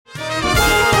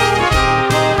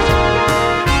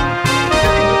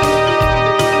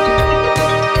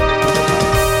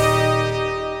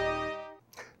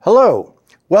Hello,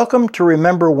 welcome to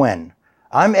Remember When.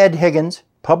 I'm Ed Higgins,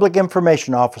 Public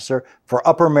Information Officer for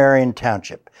Upper Merion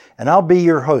Township, and I'll be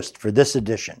your host for this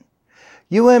edition.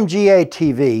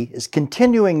 UMGA-TV is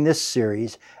continuing this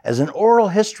series as an oral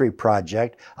history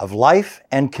project of life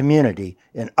and community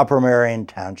in Upper Merion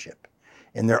Township.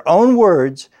 In their own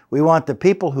words, we want the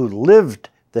people who lived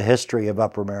the history of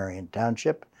Upper Merion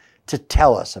Township to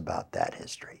tell us about that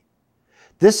history.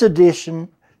 This edition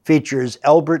features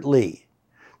Elbert Lee.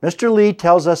 Mr. Lee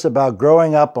tells us about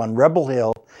growing up on Rebel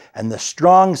Hill and the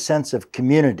strong sense of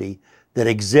community that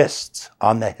exists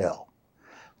on the hill.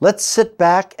 Let's sit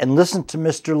back and listen to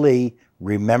Mr. Lee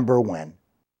remember when.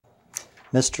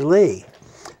 Mr. Lee,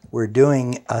 we're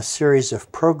doing a series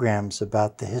of programs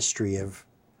about the history of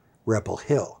Rebel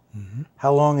Hill. Mm-hmm.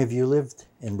 How long have you lived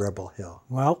in Rebel Hill?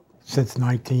 Well, since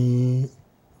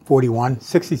 1941,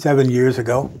 67 years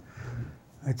ago.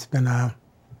 It's been a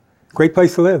great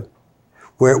place to live.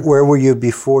 Where were you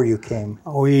before you came?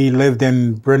 We lived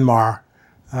in Bryn Mawr,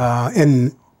 down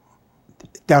in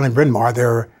Bryn Mawr.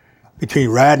 There, between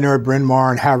Radnor, Bryn Mawr,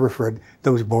 and Haverford,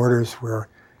 those borders were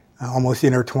almost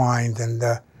intertwined. And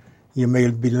you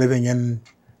may be living in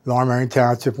Lower Merion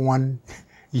Township one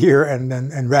year and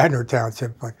then in Radnor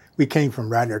Township. But we came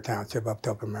from Radnor Township up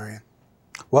to Upper Merion.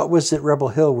 What was at Rebel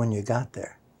Hill when you got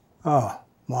there? Oh,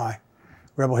 my.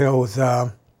 Rebel Hill was,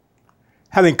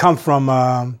 having come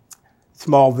from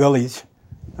small village,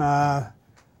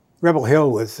 Rebel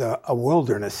Hill was a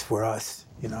wilderness for us,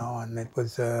 you know, and it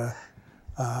was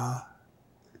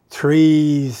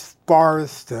trees,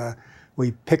 forest.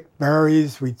 We picked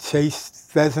berries, we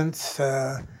chased pheasants,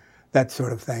 that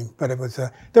sort of thing. But it was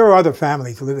there were other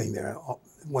families living there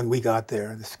when we got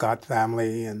there, the Scott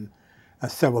family and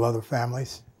several other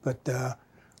families. But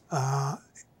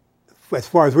as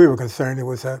far as we were concerned, it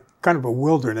was a kind of a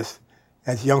wilderness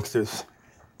as youngsters.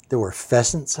 There were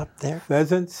pheasants up there?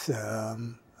 Pheasants,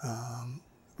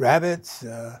 rabbits,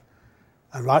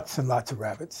 lots and lots of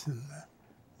rabbits.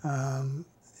 And,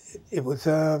 it was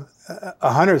a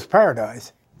hunter's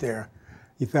paradise there.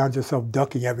 You found yourself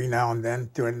ducking every now and then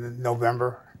during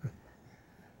November.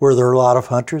 Were there a lot of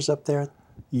hunters up there?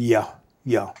 Yeah.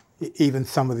 Even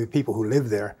some of the people who lived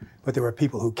there, but there were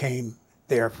people who came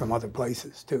there from other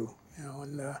places too. You know,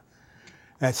 and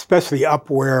especially up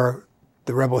where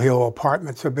the Rebel Hill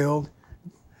apartments are built.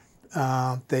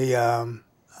 They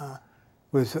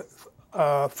was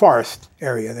a forest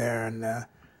area there, and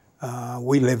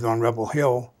we lived on Rebel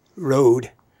Hill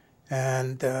Road,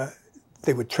 and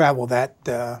they would travel that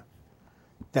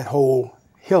whole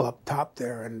hill up top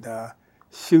there, and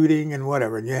shooting and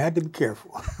whatever, and you had to be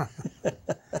careful.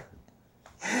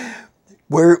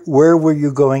 Where were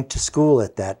you going to school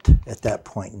at that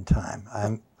point in time?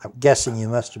 I'm guessing you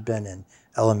must have been in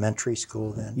elementary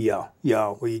school then? Yeah.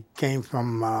 We came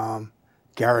from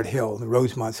Garrett Hill, the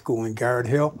Rosemont School in Garrett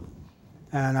Hill,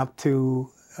 and up to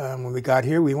when we got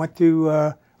here, we went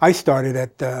to. I started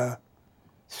at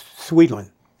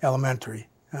Sweetland Elementary.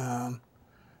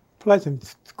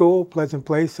 Pleasant school, pleasant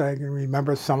place. I can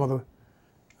remember some of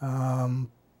the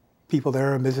people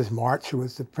there. Mrs. March, who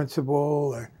was the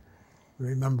principal. I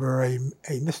remember a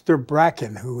Mr.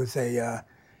 Bracken, who was a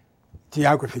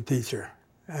geography teacher.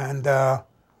 And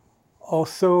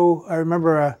also, I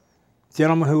remember a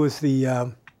gentleman who was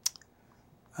the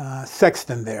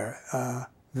sexton there,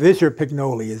 Visor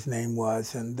Pignoli, his name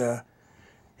was, and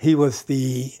he was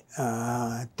the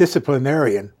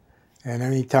disciplinarian. And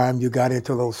any time you got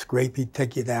into a little scrape, he'd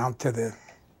take you down to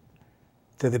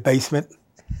the basement,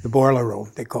 the boiler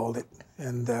room, they called it.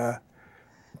 And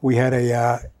we had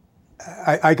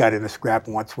I got in a scrap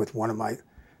once with one of my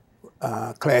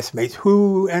classmates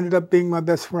who ended up being my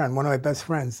best friend, one of my best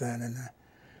friends then.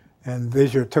 And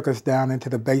Visor took us down into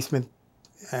the basement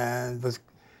and was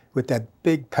with that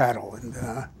big paddle. And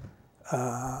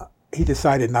he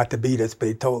decided not to beat us, but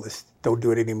he told us, don't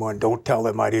do it anymore and don't tell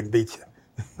them I didn't beat you.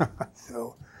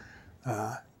 So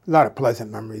a lot of pleasant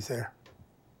memories there.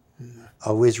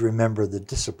 Always remember the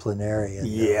disciplinarian.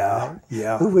 Yeah, right?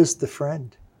 yeah. Who was the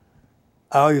friend?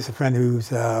 Oh, he was a friend who's,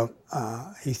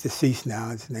 he's deceased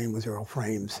now. His name was Earl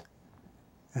Frames.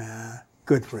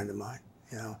 Good friend of mine,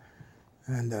 you know.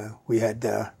 And we had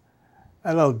a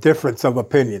little difference of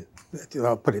opinion,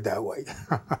 I'll put it that way.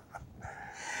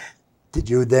 Did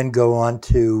you then go on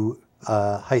to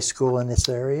high school in this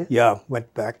area? Yeah, went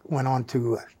on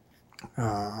to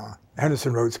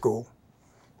Henderson Road School,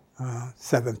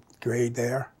 7th grade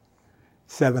there,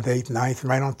 7th, 8th, 9th,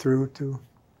 right on through to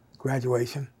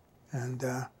graduation. And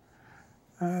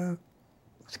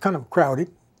it's kind of crowded,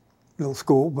 little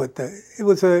school, but it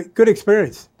was a good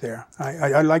experience there.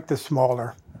 I liked the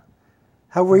smaller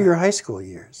How were your high school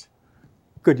years?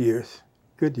 Good years.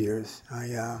 Good years.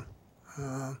 I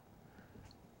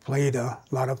played a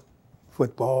lot of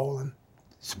football and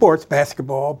sports,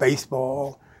 basketball,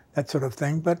 baseball, that sort of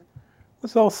thing. But it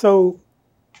was also,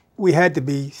 we had to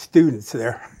be students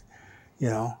there. You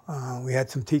know, we had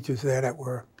some teachers there that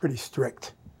were pretty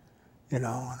strict. You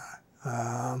know,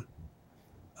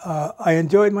 I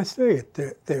enjoyed my stay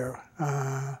there.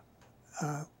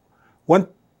 One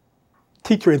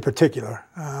teacher in particular,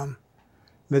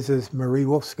 Mrs. Marie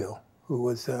Wolfskill, who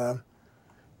was,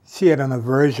 she had an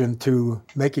aversion to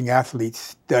making athletes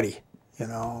study, you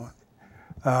know.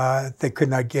 They could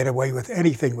not get away with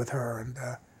anything with her, and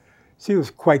she was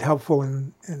quite helpful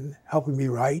in helping me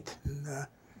write and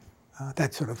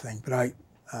that sort of thing. But I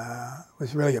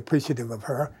was really appreciative of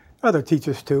her. Other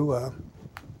teachers too,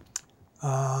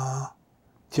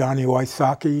 Johnny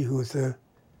Wysocki, who was the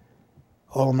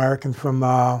All-American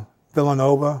from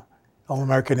Villanova,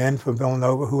 All-American N from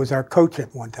Villanova, who was our coach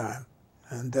at one time.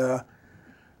 And a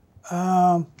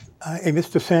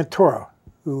Mr. Santora,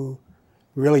 who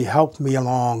really helped me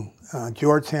along,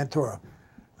 George Santora,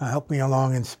 helped me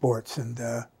along in sports and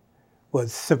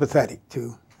was sympathetic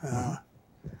to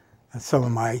some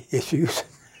of my issues.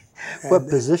 What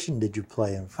position did you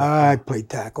play in football? I played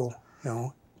tackle, you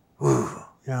know. Ooh,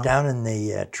 down in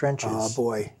the trenches. Oh,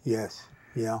 boy, yes,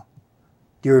 yeah.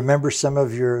 Do you remember some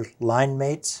of your line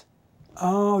mates?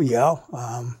 Oh, yeah.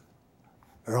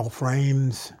 Earl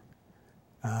Frames.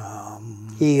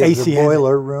 He of the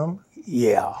boiler room?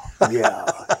 Yeah, yeah.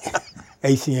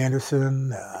 A.C.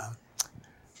 Anderson.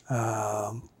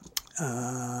 I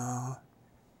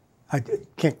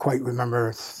can't quite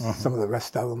remember some of the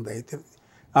rest of them.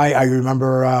 I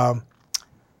remember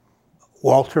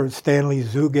Walter Stanley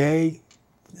Zugay,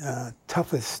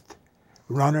 toughest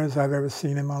runners I've ever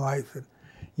seen in my life. And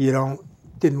you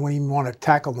didn't even want to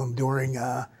tackle them during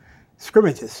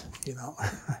scrimmages, you know.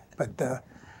 But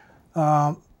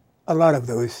a lot of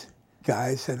those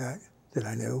guys that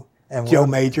I knew. And Joe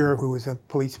Major, who was a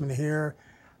policeman here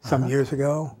some years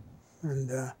ago,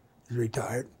 and is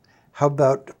retired. How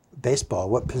about baseball?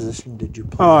 What position did you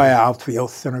play? Oh, yeah, outfield,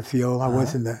 center field. I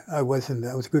was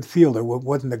a good fielder.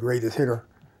 Wasn't the greatest hitter,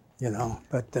 you know,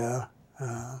 but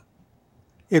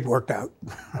it worked out.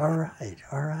 All right,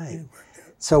 all right.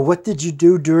 So what did you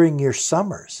do during your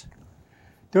summers?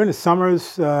 During the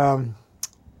summers,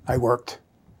 I worked.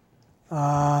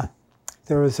 There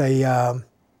was a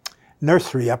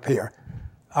nursery up here,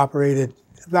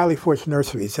 Valley Forge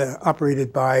Nurseries,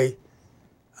 operated by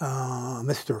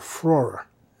Mr. Frohrer.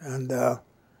 And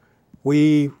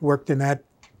we worked in that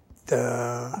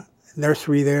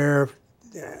nursery there,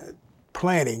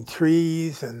 planting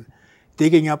trees and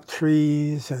digging up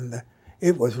trees. And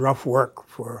it was rough work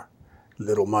for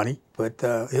little money, but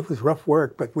it was rough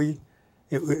work. But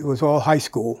it was all high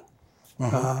school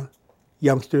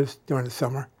youngsters during the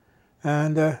summer.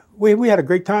 And we had a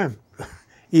great time,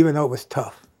 even though it was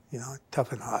tough, you know,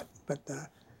 tough and hot. But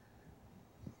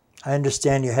I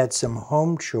understand you had some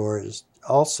home chores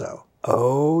also.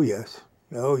 Oh, yes.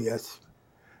 Oh, yes.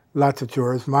 Lots of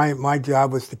chores. My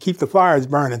job was to keep the fires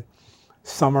burning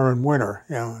summer and winter,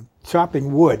 you know,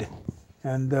 chopping wood.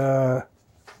 And I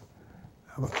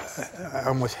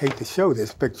almost hate to show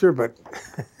this picture, but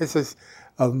this is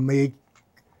of me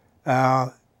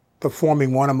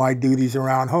performing one of my duties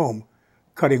around home,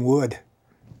 cutting wood,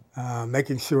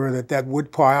 making sure that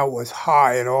wood pile was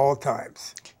high at all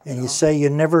times. And you say you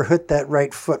never hit that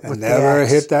right foot with the axe. Never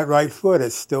hit that right foot.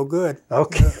 It's still good.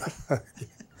 Okay.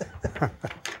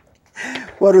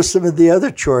 What are some of the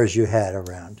other chores you had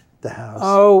around the house?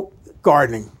 Oh,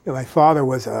 gardening. My father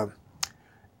was a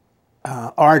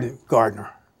ardent gardener,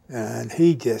 and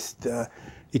he just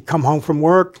he'd come home from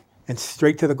work and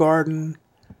straight to the garden,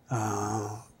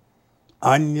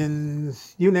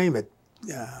 onions, you name it,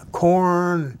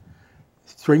 corn,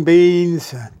 string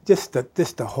beans, just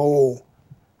the whole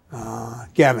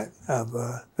gamut of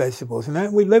vegetables,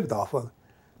 and we lived off of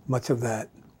much of that.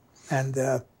 And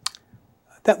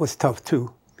that was tough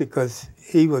too, because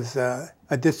he was a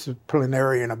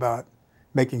disciplinarian about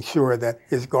making sure that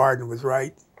his garden was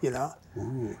right, you know.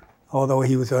 Ooh. Although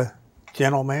he was a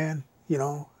gentleman, you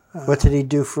know. What did he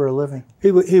do for a living?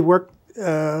 He worked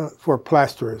for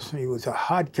plasterers. He was a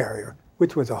hod carrier,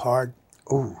 which was a hard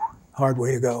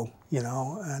way to go, you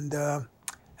know. And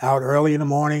out early in the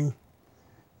morning,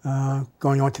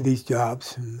 going on to these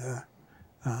jobs. And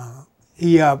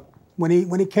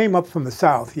when he came up from the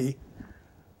South,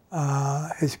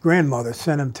 his grandmother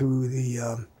sent him to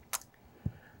the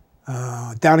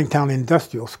Downingtown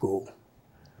Industrial School.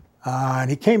 And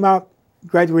he came out,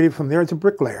 graduated from there as a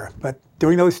bricklayer. But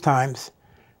during those times,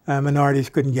 minorities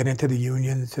couldn't get into the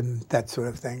unions and that sort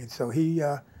of thing. And so he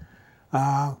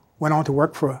went on to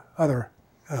work for other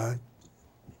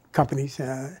companies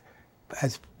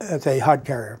as a hod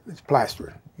carrier, as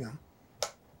plasterer. You know.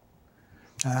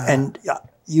 And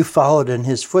you followed in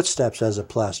his footsteps as a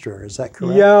plasterer, is that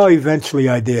correct? Yeah, eventually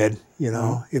I did. You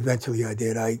know, eventually I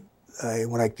did.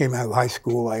 When I came out of high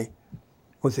school, I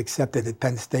was accepted at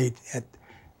Penn State.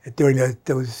 During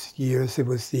those years, it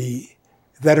was the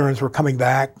veterans were coming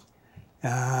back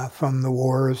from the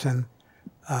wars, and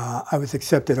I was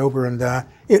accepted over, and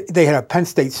they had a Penn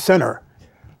State Center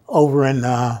over in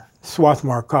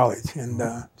Swarthmore College, and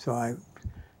so I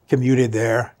commuted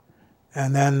there.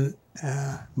 And then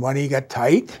money got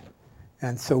tight,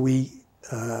 and so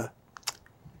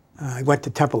I went to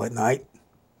Temple at night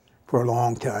for a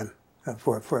long time,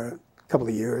 for a couple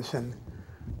of years, and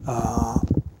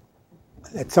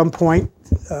at some point,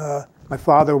 my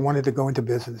father wanted to go into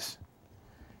business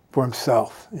for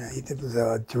himself. You know, it was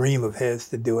a dream of his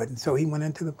to do it, and so he went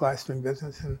into the plastering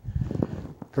business and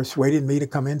persuaded me to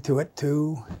come into it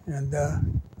too, and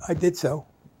I did so.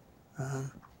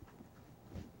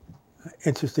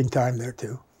 Interesting time there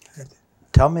too.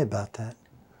 Tell me about that.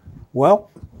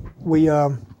 Well,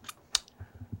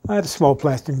 I had a small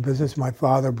plastering business, my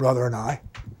father, brother, and I.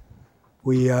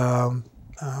 We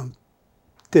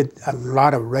did a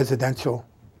lot of residential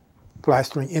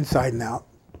plastering inside and out.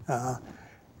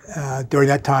 During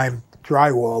that time,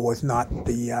 drywall was not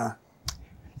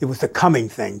it was the coming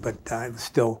thing, but it was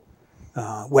still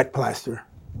wet plaster.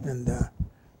 And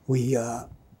we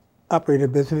operated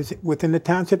a business within the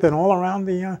township and all around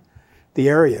the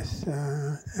areas.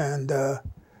 And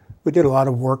we did a lot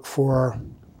of work for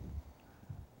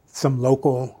some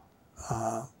local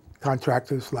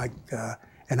contractors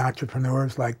and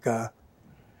entrepreneurs like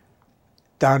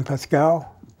Don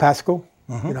Pascal,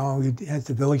 you know, he has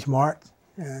the Village Mart,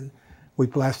 and we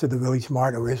plastered the Village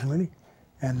Mart originally,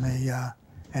 and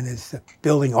his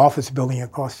office building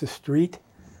across the street.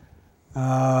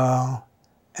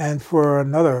 And for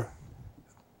another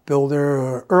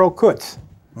builder, Earl Kutz.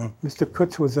 Mr.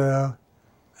 Kutz was a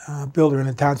builder in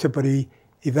the township, but he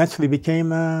eventually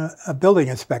became a building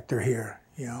inspector here,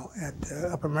 you know, at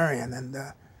Upper Merion, and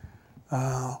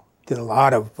did a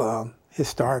lot of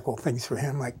historical things for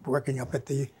him, like working up at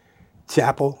the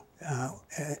chapel,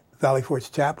 Valley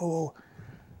Forge Chapel,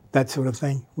 that sort of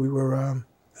thing. We were,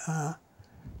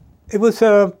 it was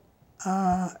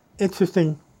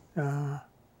interesting.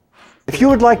 If you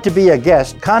would like to be a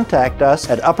guest, contact us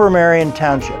at Upper Merion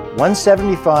Township,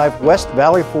 175 West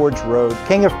Valley Forge Road,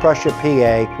 King of Prussia,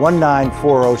 PA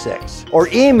 19406, or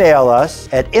email us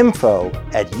at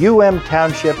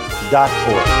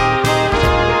info@umtownship.org.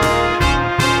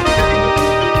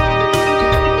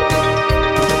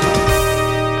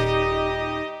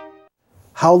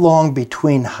 How long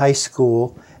between high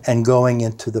school and going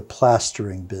into the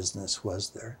plastering business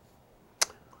was there?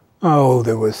 Oh,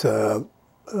 there was at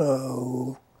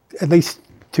least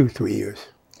 2-3 years.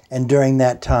 And during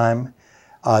that time,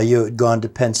 you had gone to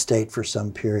Penn State for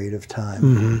some period of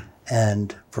time,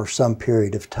 and for some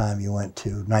period of time you went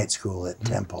to night school at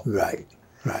Temple. Right.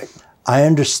 I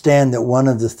understand that one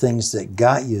of the things that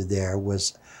got you there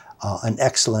was an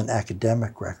excellent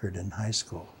academic record in high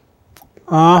school.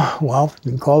 Well,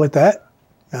 you can call it that.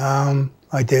 I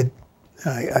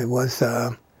was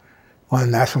on the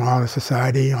National Honor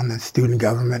Society, on the student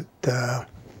government,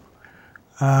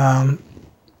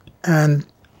 and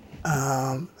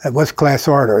it was class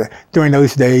order. During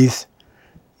those days,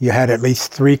 you had at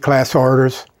least 3 class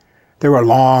orders. There were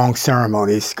long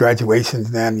ceremonies,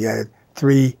 graduations then. You had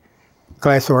 3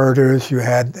 class orders. You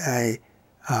had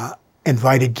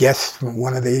invited guests from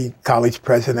one of the college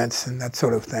presidents and that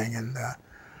sort of thing. And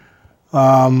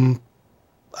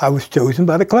I was chosen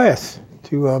by the class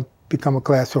to become a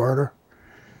class order.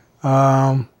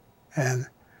 And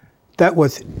that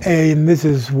was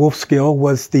Mrs. Wolfskill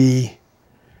was the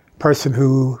person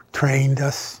who trained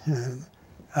us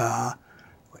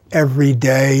every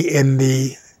day in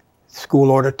the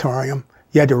school auditorium.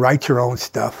 You had to write your own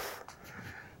stuff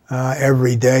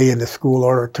every day in the school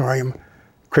auditorium,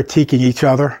 critiquing each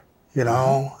other, you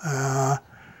know,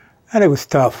 and it was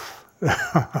tough.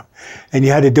 And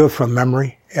you had to do it from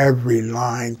memory, every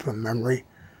line from memory.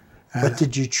 What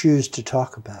did you choose to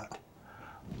talk about?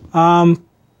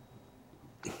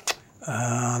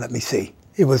 Let me see.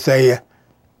 It was a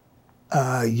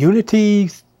unity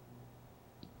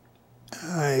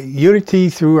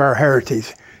through our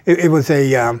heritage. It was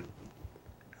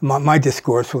my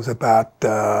discourse was about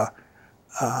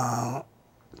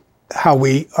how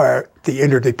we are the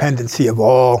interdependency of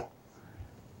all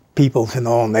peoples and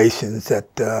all nations,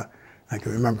 that I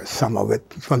can remember some of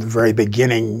it from the very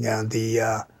beginning.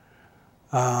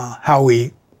 How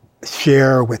we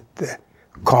share with the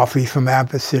coffee from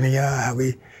Abyssinia, how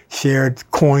we shared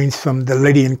coins from the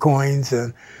Lydian coins,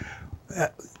 and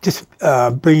just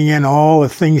bringing in all the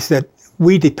things that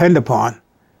we depend upon,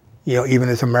 even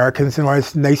as Americans and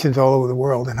as nations all over the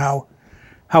world, and how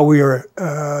we are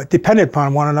dependent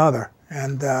upon one another,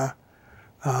 and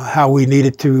how we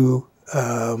needed to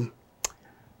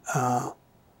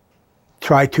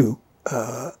try to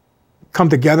come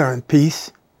together in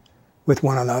peace with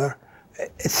one another.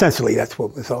 Essentially, that's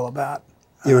what it was all about.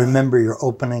 You remember your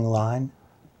opening line?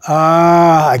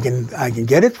 I can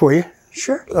get it for you.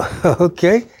 Sure.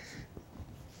 Okay.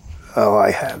 Oh,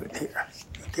 I have it here.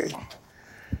 Okay.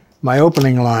 My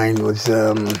opening line was,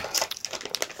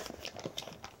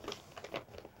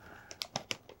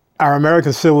 our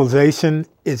American civilization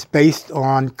is based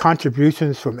on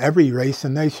contributions from every race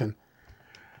and nation.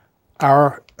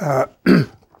 Our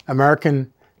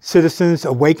American citizens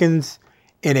awakens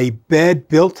in a bed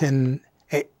built on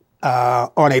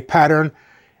a pattern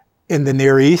in the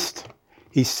Near East.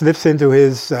 He slips into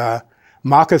his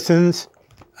moccasins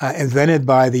invented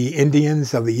by the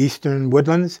Indians of the eastern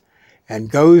woodlands and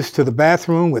goes to the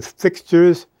bathroom with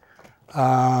fixtures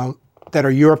that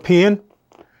are European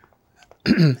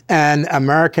and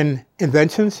American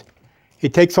inventions. He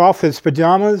takes off his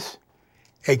pajamas,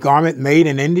 a garment made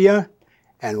in India,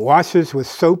 and washes with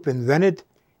soap invented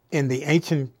in the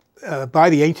by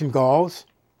the ancient Gauls.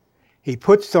 He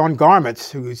puts on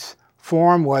garments whose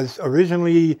form was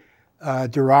originally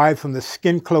derived from the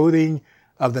skin clothing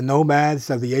of the nomads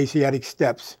of the Asiatic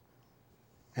steppes.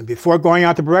 And before going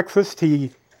out to breakfast,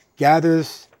 he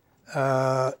glances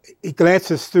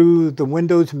through the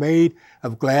windows made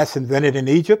of glass invented in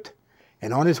Egypt,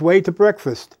 and on his way to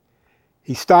breakfast,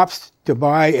 he stops to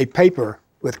buy a paper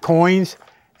with coins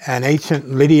and ancient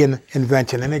Lydian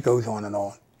invention, and it goes on and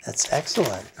on. That's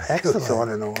excellent. Excellent. It goes on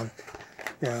and on.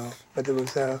 But it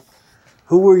was.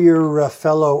 Who were your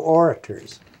fellow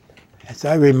orators? As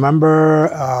I remember,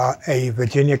 a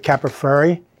Virginia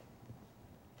Capriferri,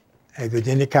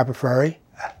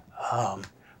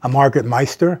 a Margaret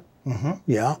Meister,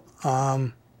 yeah,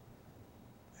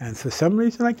 and for some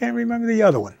reason I can't remember the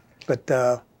other one. But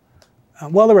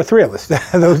well, there were three of us.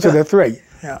 Those are the three.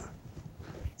 Yeah.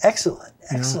 Excellent,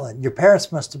 excellent. Your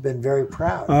parents must have been very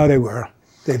proud. Oh, they were.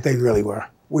 They really were.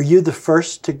 Were you the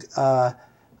first to?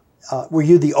 Were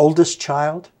you the oldest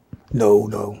child? No.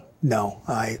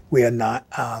 We had not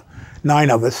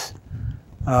 9 of us.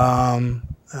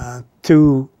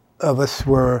 2 of us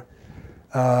were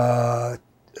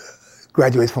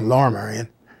graduated from Lower Merion,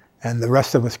 and the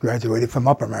rest of us graduated from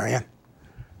Upper Merion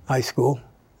High School.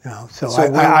 So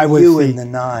I was in the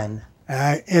 9?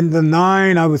 In the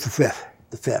 9, I was the 5th.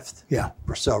 The 5th. Yeah.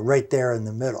 So right there in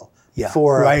the middle. Yeah.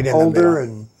 4 right in older the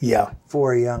middle. and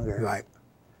 4 younger. Right.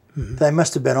 Mm-hmm. They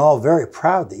must have been all very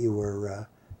proud that you were.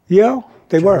 Yeah,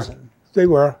 they chosen. were. They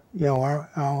were.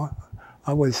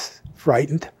 I was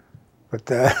frightened, but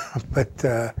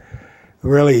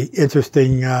really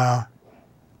interesting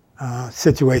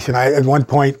situation. At one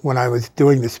point when I was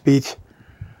doing the speech,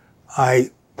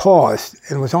 I paused,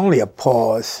 and it was only a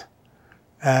pause,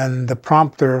 and the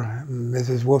prompter,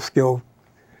 Mrs. Wolfskill,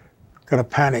 kind of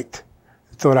panicked,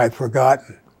 thought I'd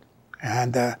forgotten,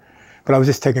 and but I was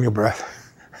just taking a breath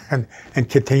and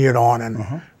continued on,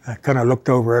 and I kind of looked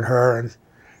over at her, and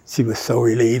she was so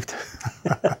relieved.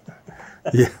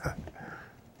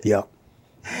 Yeah.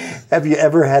 Have you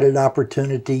ever had an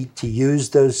opportunity to use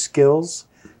those skills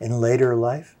in later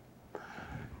life?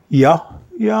 Yeah.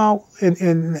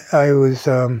 And I was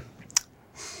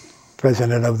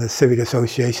president of the Civic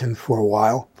Association for a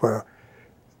while, for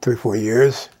 3 or 4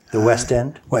 years. The West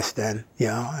End? West End,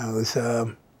 yeah. I was,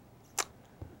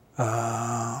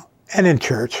 and in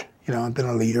church, I've been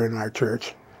a leader in our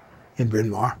church in Bryn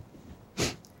Mawr.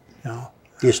 Do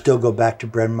you still go back to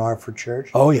Bryn Mawr for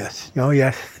church? Oh, yes.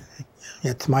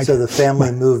 It's my. So the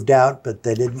family moved out, but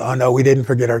they didn't? Oh, no, we didn't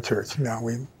forget our church. No,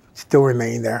 we still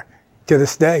remain there to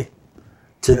this day.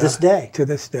 To this day? To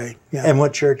this day, yeah. And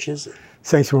what church is it?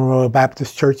 St. Samuel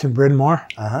Baptist Church in Bryn Mawr.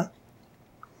 Uh-huh.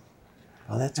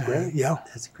 Well, that's great. Yeah.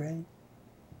 That's great.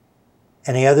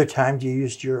 Any other time you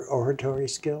used your oratory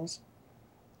skills?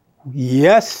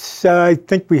 Yes, I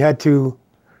think we had to,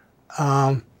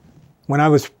 when I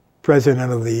was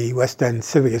president of the West End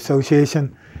Civic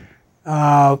Association,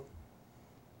 the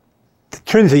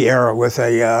Trinity era was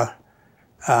a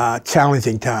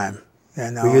challenging time.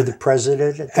 And, were you the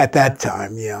president at that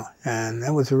time? Yeah. And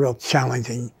that was a real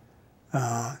challenging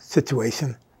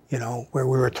situation, where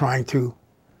we were trying to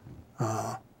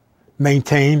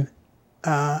maintain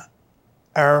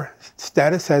our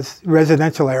status as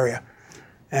residential area.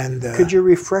 And could you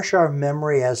refresh our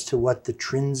memory as to what the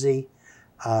Trinzy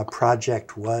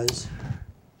project was?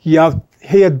 Yeah,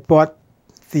 he had bought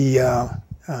the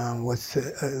was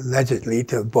allegedly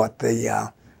to have bought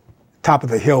the top of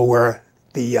the hill where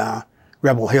the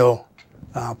Rebel Hill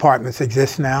apartments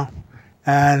exist now,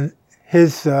 and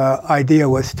his idea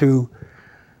was to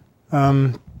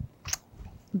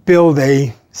build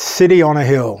a city on a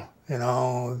hill, you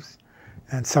know,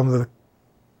 and some of the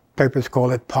papers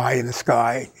call it pie in the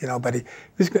sky, you know, but he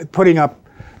was putting up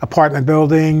apartment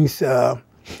buildings,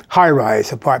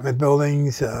 high-rise apartment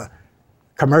buildings,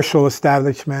 commercial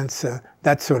establishments,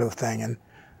 that sort of thing. And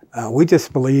we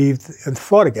just believed and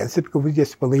fought against it because we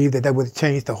just believed that would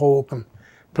change the whole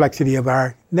complexity of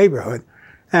our neighborhood.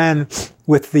 And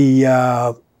with the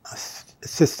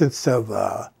assistance of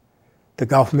the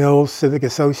Gulf Mills Civic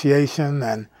Association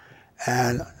and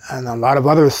a lot of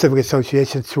other civic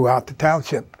associations throughout the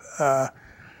township,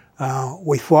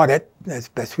 we fought it as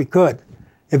best we could.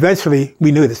 Eventually,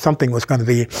 we knew that something was going to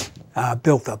be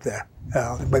built up there,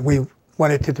 but we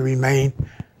wanted it to remain,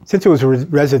 since it was a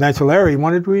residential area, we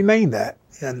wanted to remain that.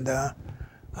 And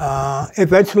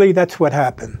eventually, that's what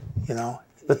happened, you know.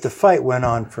 But the fight went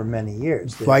on for many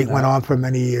years. The fight went on for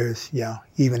many years, yeah,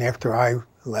 even after I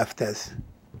left as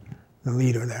the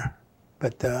leader there.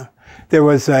 But there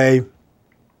was a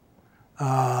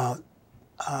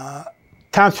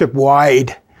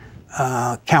township-wide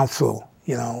council,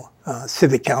 you know,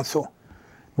 civic council,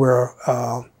 where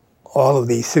all of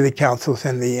the civic councils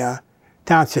in the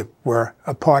township were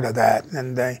a part of that,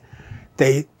 and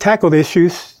they tackled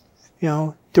issues, you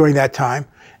know, during that time,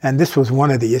 and this was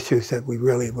one of the issues that we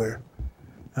really were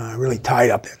really tied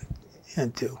up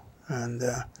into. And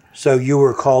so you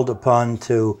were called upon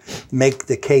to make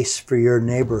the case for your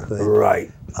neighborhood,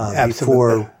 right?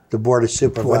 Before the Board of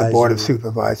Supervisors, before the Board of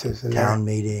Supervisors, and town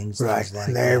meetings, right? Things like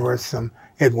and there that. were some.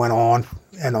 It went on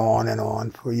and on and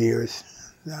on for years.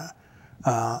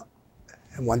 At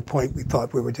one point, we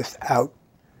thought we were just out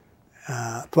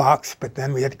blocks, but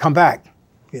then we had to come back,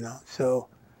 you know. So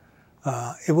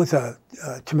it was a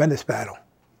tremendous battle.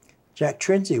 Jack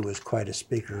Trinzy was quite a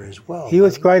speaker as well. He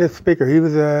was quite a speaker. He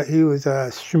was a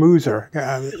schmoozer,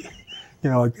 you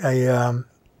know,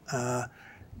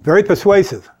 very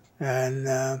persuasive,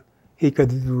 and he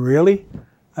could really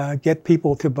get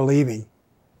people to believing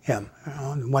him. You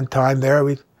know, and one time there,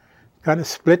 we kind of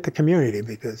split the community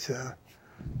because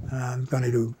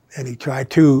and he tried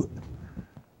to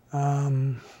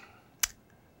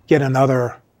get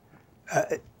another,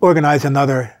 organize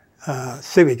another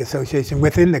civic association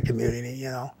within the community, you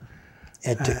know.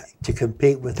 And to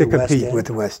compete with the West End? To compete with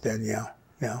the West End, yeah.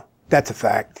 Yeah, that's a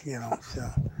fact, you know. So,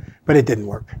 but it didn't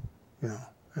work, you know.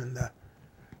 And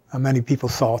many people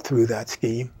saw through that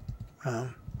scheme.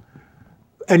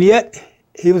 And yet,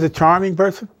 he was a charming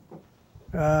person,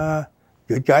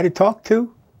 good guy to talk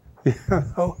to, you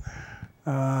know.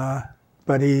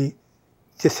 But he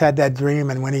just had that dream,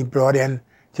 and when he brought in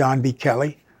John B.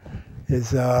 Kelly,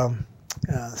 his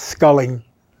sculling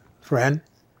friend,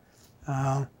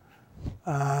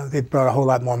 they brought a whole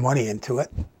lot more money into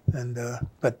it, and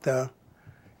but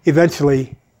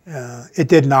eventually it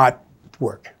did not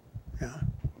work, you know.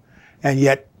 And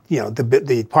yet, you know,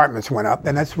 the apartments went up,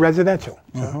 and that's residential.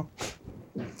 So,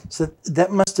 so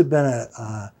that must have been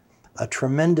a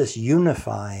tremendous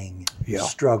unifying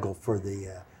struggle for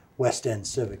the West End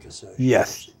Civic Association.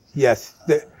 Yes, yes,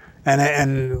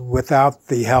 and without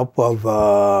the help of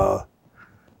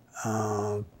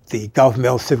the Gulf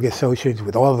Mills Civic Association,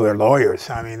 with all of their lawyers,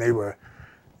 I mean, they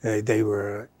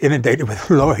were inundated with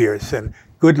lawyers, and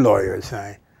good lawyers.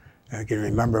 I can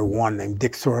remember one named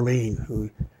Dick Sorleen, who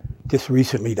just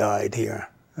recently died here,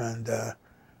 and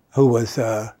who was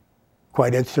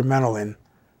quite instrumental in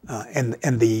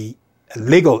the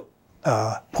legal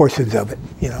portions of it,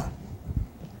 you know.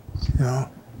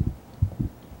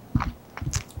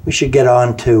 We should get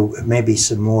on to maybe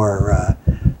some more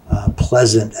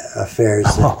pleasant affairs.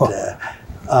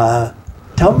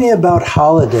 Tell me about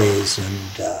holidays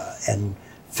and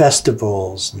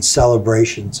festivals and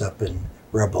celebrations up in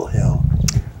Rebel Hill.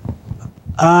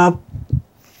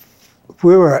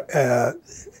 We were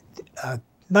a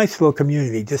nice little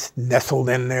community, just nestled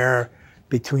in there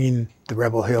between the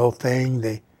Rebel Hill thing,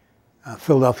 the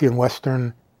Philadelphia and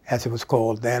Western, as it was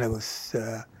called then. It was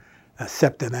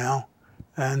SEPTA now.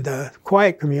 And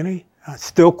quiet community,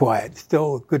 still quiet,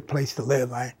 still a good place to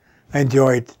live. I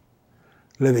enjoyed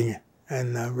living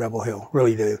in Rebel Hill,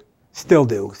 really do, still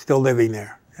living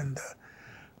there. And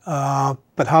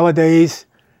but holidays,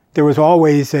 there was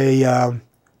always a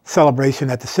celebration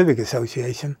at the Civic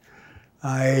Association.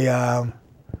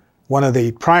 One of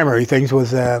the primary things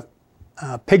was a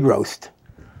pig roast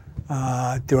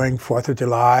during 4th of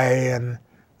July and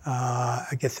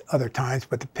I guess other times.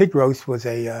 But the pig roast was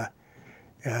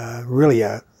really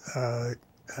a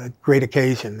great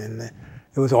occasion, and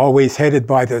it was always headed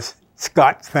by the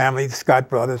Scott family, the Scott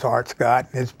brothers, Art Scott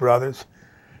and his brothers.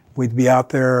 We'd be out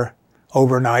there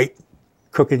overnight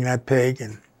cooking that pig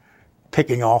and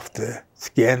picking off the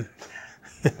skin,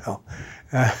 you know.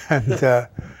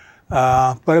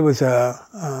 But it was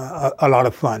a lot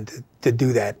of fun to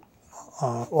do that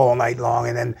all night long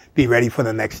and then be ready for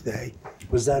the next day.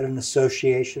 Was that an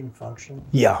association function?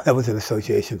 Yeah, that was an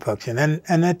association function,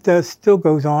 and that still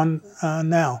goes on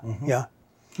now. Mm-hmm. Yeah.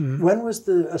 Mm-hmm. When was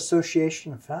the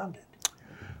association founded?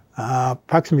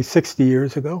 Approximately 60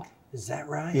 years ago. Is that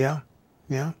right? Yeah,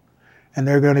 yeah. And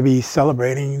they're going to be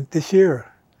celebrating this year,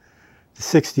 the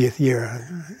 60th year,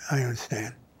 I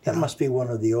understand. That must be one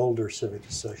of the older civic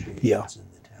associations in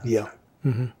the town. Yeah.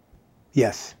 Mm-hmm.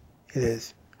 Yes, it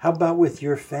is. How about with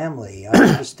your family? I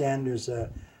understand there's a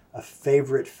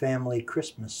favorite family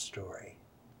Christmas story.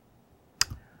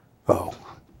 Oh,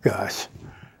 gosh.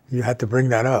 You had to bring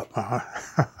that up, huh?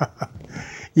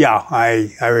 Yeah, I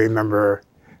remember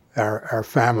our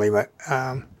family, but,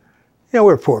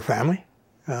 we're a poor family,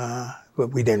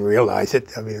 but we didn't realize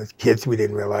it. I mean, as kids, we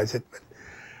didn't realize it. But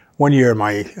one year,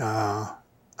 my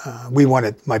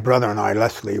brother and I,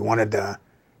 Leslie, wanted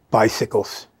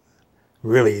bicycles,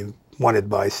 really wanted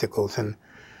bicycles, and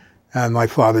my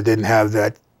father didn't have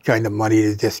that kind of money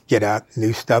to just get out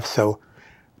new stuff. So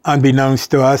unbeknownst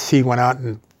to us, he went out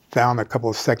and found a couple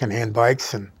of secondhand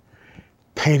bikes and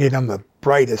painted them the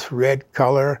brightest red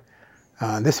color.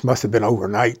 This must have been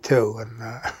overnight too.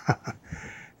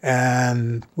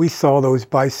 And we saw those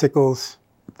bicycles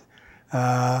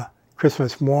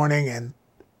Christmas morning, and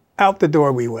out the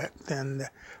door we went and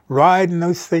riding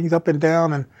those things up and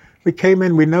down. And we came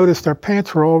in, we noticed our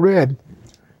pants were all red.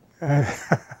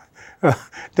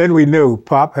 Then we knew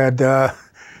Pop had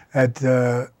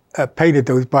painted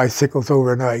those bicycles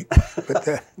overnight.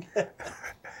 But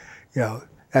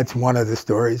that's one of the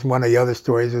stories. One of the other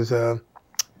stories was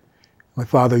my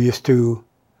father he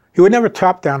would never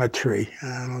chop down a tree.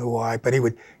 I don't know why, but he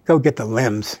would go get the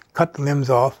limbs, cut the limbs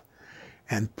off,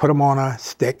 and put them on a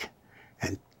stick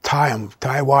and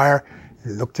tie wire. It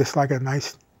looked just like a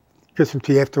nice Christmas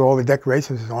tree after all the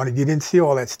decorations was on it. You didn't see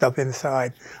all that stuff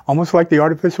inside, almost like the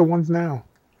artificial ones now.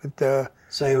 But,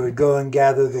 so you would go and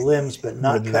gather the limbs, but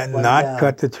not cut one down. Not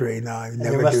cut the tree, no. And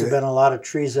there must have been a lot of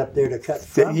trees up there to cut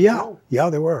from. Yeah,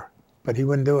 there were, but he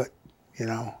wouldn't do it, you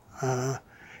know.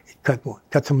 He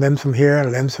cut some limbs from here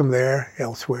and limbs from there,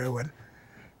 elsewhere.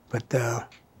 But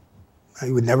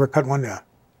he would never cut one down.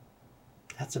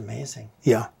 That's amazing.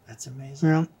 Yeah. That's amazing.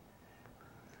 Yeah.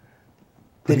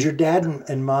 Did your dad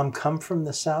and mom come from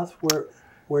the South?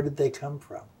 Where did they come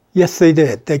from? Yes, they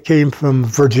did. They came from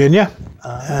Virginia.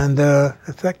 And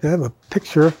in fact, I have a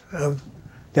picture of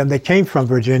them. They came from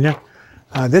Virginia.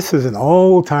 This is an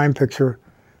old-time picture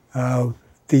of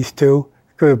these two.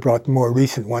 Could have brought more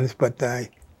recent ones, but I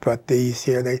brought these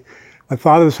here. My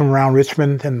father was from around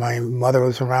Richmond, and my mother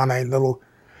was around a little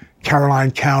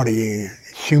Caroline County,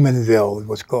 Schumanville it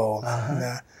was called.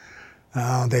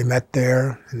 They met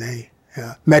there, and they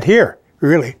met here,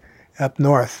 really, up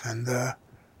north, and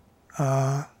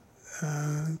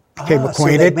became acquainted. So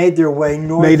they made their way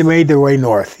north. Made their way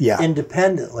north, yeah.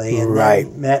 Independently, and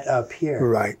then met up here.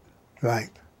 Right.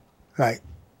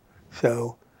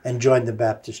 So. And joined the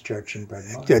Baptist Church in Bryn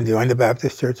Mawr. And joined the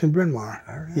Baptist Church in Bryn Mawr.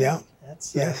 All right. Yeah.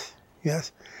 That's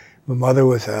Yes. My mother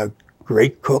was a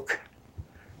great cook,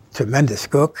 tremendous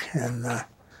cook, and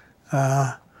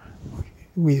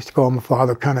we used to call my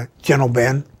father kind of Gentle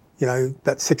Ben. You know,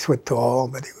 about 6 foot tall,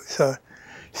 but he was a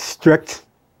strict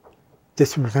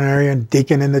disciplinarian,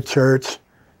 deacon in the church.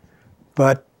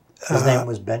 But his name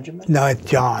was Benjamin? No, it's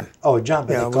John. Oh, John,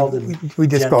 but they called him we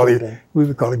just Gentle called him, Ben. we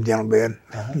would call him Gentle Ben.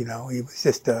 You know, he was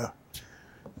just a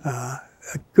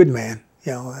good man.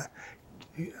 You know,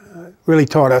 really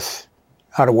taught us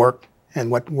how to work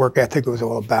and what work ethic was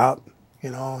all about.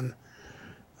 You know,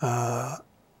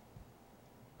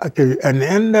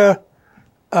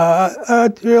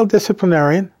 and real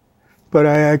disciplinarian. But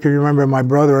I can remember my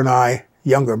brother and I,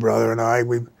 younger brother and I,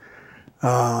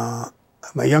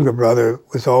 my younger brother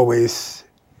was always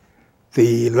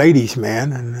the ladies'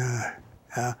 man, and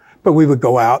but we would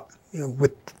go out, you know,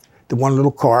 with the one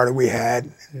little car that we had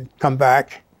and come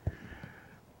back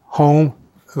home.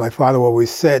 My father always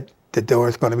said the door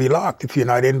is going to be locked if you're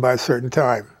not in by a certain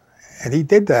time, and he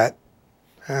did that.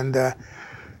 And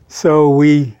so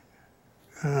we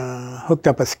hooked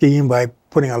up a scheme by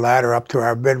putting a ladder up to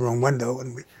our bedroom window,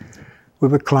 and we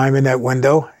would climb in that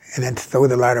window and then throw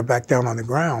the ladder back down on the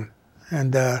ground.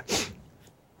 And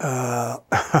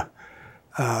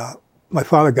my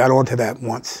father got onto that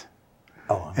once,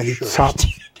 and he chopped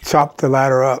the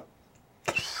ladder up.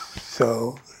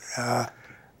 So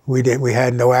we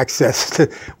had no access to.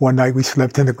 One night we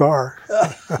slept in the car.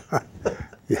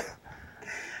 Yeah.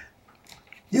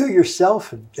 You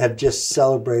yourself have just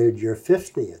celebrated your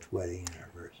 50th wedding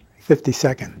anniversary.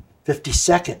 52nd.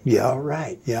 52nd. Yeah. All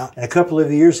right. Yeah. And a couple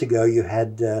of years ago, you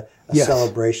had a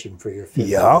celebration for your 50th.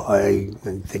 Yeah, I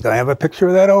think I have a picture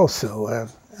of that also.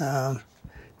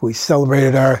 We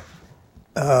celebrated our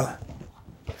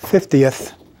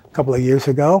 50th a couple of years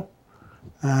ago.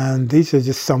 And these are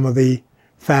just some of the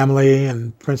family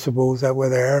and principals that were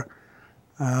there.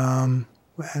 And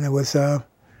it was a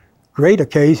great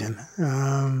occasion.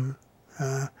 Our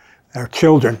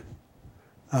children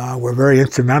were very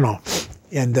instrumental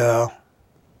in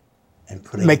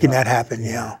making that happen.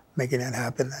 Yeah, making that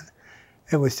happen. And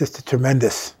it was just a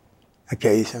tremendous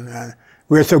occasion.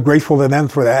 We're so grateful to them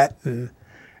for that, and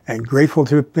grateful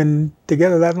to have been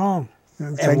together that long.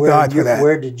 Thank God for that.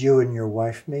 Where did you and your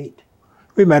wife meet?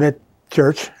 We met at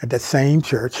church, at that same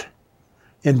church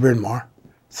in Bryn Mawr,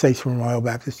 St. Memorial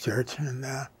Baptist Church, and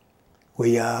I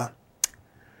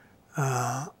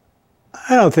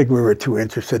don't think we were too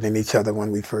interested in each other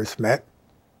when we first met.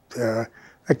 In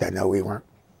fact, I know we weren't.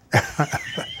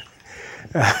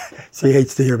 She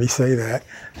hates to hear me say that,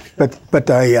 but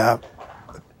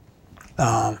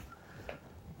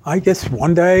I guess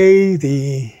one day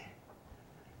the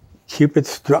Cupid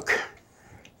struck,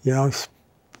 his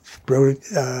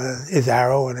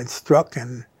arrow, and it struck,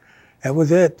 and that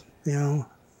was it. No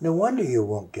wonder you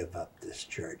won't give up this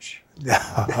church. Yeah.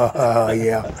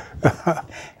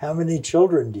 How many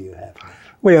children do you have?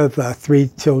 We have 3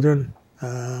 children.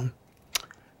 The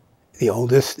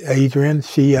oldest, Adrian,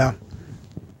 she went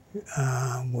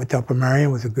to Upper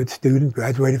Merion, was a good student,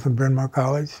 graduated from Bryn Mawr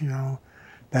College,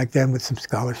 back then with some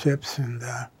scholarships. And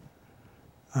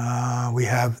we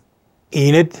have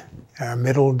Enid, our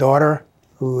middle daughter,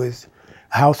 who is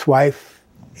a housewife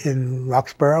in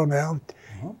Roxborough now,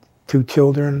 2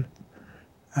 children.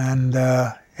 And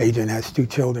Adrian has 2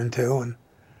 children too.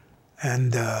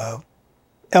 And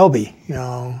Elby,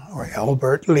 or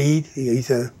Elbert Lee,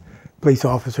 he's a police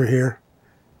officer here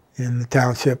in the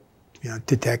township,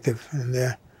 detective. And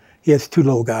he has 2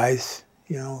 little guys,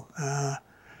 who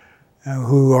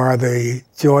are the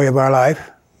joy of our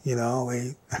life. We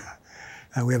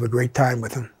have a great time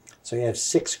with them. So you have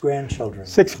 6 grandchildren.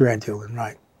 6 grandchildren,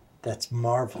 right. That's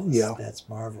marvelous. Yeah. That's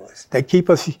marvelous. They keep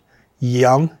us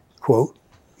young, quote,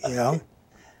 Do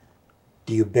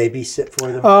you babysit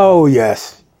for them? Oh,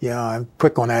 yes. Yeah, I'm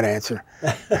quick on that answer.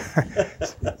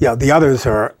 Yeah, the others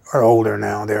are older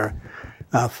now. They're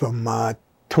from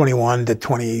 21 to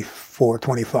 24,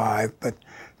 25. But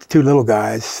the 2 little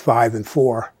guys, 5 and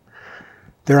 4,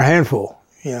 they're a handful,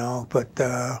 but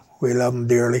we love them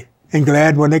dearly and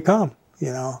glad when they come,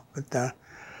 But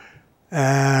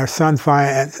our son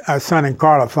and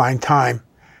Carla find time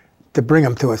to bring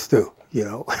them to us too,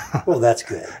 Well, that's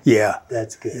good. Yeah.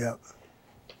 That's good. Yeah.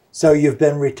 So you've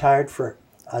been retired for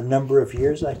a number of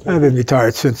years, I think? I've been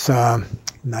retired since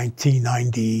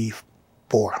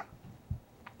 1994.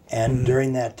 And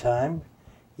during that time,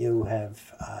 you have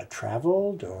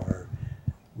traveled or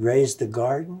raised the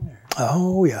garden?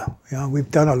 Oh yeah.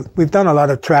 We've done a lot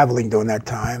of traveling during that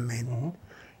time.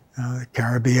 The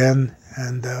Caribbean,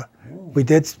 and we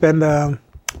did spend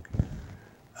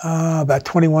about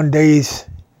 21 days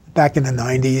back in the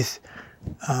 90s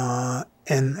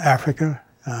in Africa.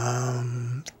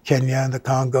 Kenya, the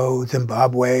Congo,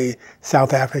 Zimbabwe,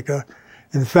 South Africa.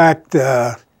 In fact,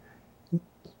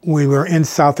 we were in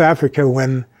South Africa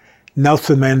when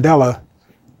Nelson Mandela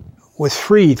was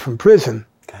freed from prison.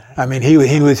 I mean, he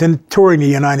was touring the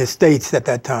United States at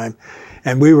that time,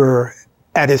 and we were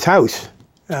at his house.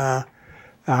 I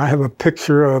have a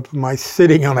picture of my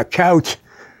sitting on a couch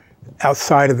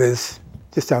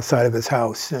just outside of his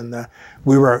house, and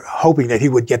we were hoping that he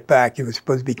would get back. He was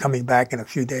supposed to be coming back in a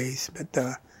few days, but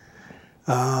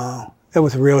it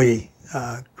was a really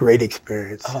great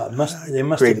experience. It must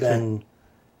have been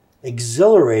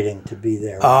exhilarating to be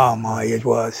there. Oh my, it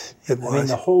was. I mean,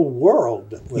 the whole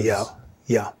world was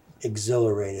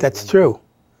exhilarated. That's true.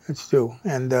 That's true,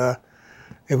 and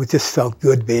it just felt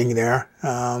good being there.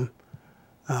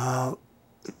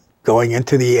 Going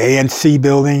into the ANC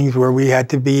buildings where we had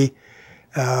to be.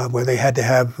 Where they had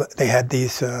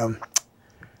these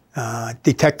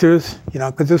detectors,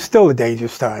 because it was still a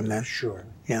dangerous time then. Sure.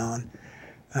 And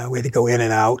we had to go in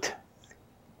and out.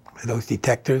 those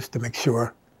detectors to make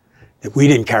sure that we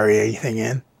didn't carry anything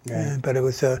in. Right. But it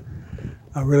was a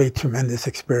really tremendous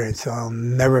experience. So I'll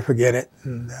never forget it,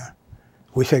 and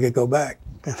wish I could go back.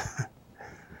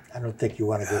 I don't think you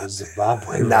want to go to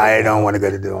Zimbabwe. No, I don't want to go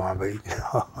to Zimbabwe.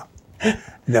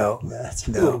 No. That's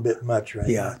a little bit much, right?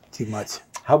 Yeah, too much.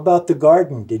 How about the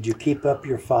garden? Did you keep up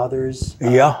your father's?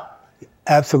 Yeah,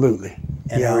 absolutely.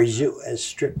 And yeah. were you as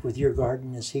strict with your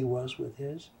garden as he was with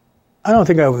his? I don't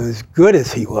think I was as good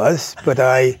as he was, but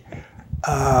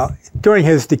during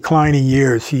his declining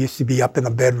years, he used to be up in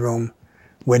the bedroom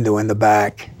window in the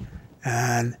back,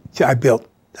 and I built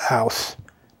the house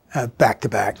back to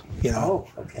back, Oh,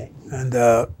 okay. And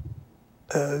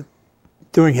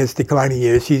during his declining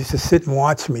years, he used to sit and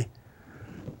watch me.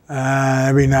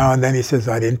 Every now and then he says,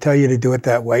 "I didn't tell you to do it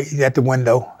that way." He's at the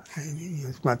window.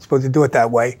 You're not supposed to do it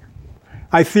that way.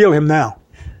 I feel him now,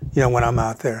 when I'm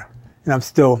out there, and I'm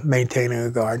still maintaining a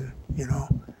garden,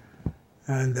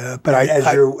 And but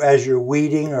as you're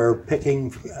weeding or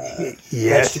picking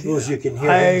yes, vegetables, you can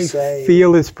hear him say. I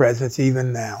feel his presence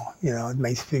even now. It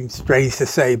may seem strange to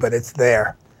say, but it's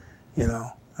there.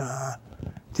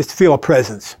 Just feel a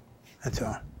presence. That's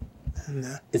all.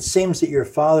 And, it seems that your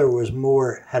father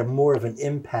had more of an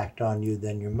impact on you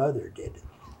than your mother did.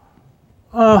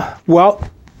 Well,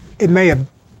 it may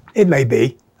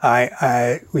be.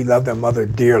 We loved our mother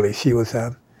dearly. She was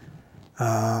the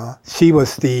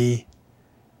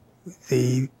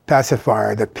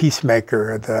pacifier, the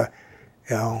peacemaker.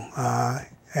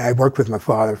 I worked with my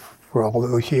father for all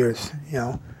those years.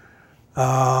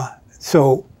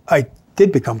 So I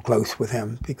did become close with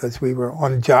him because we were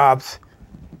on jobs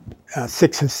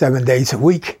 6 and 7 days a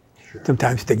week, Sure.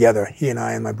 sometimes together, he and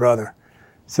I and my brother.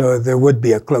 So there would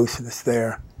be a closeness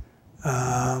there.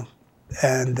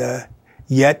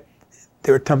 Yet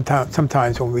there were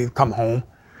sometimes when we'd come home,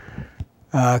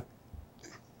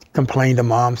 complained to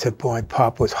Mom, said, "Boy,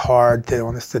 Pop was hard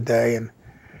on us today." And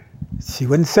she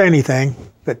wouldn't say anything,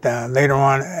 but later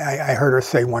on I heard her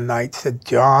say one night, said,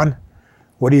 "John,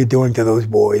 what are you doing to those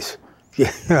boys?"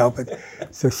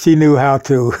 So she knew how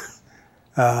to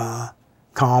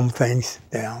calm things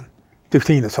down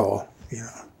between us all,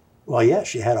 Well, yeah,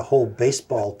 she had a whole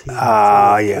baseball team full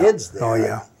of kids there. Oh,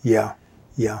 yeah.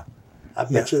 I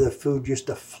bet you the food used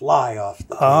to fly off the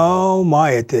table. Oh,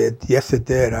 my, it did. Yes, it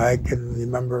did. I can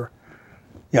remember,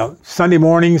 Sunday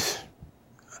mornings,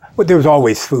 but there was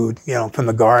always food, from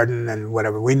the garden and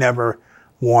whatever. We never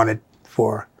wanted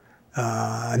for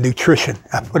nutrition,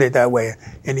 I put it that way,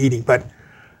 in eating. But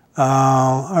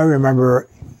I remember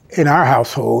in our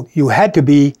household, you had to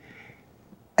be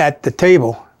at the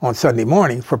table on Sunday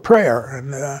morning for prayer.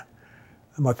 And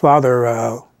my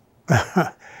father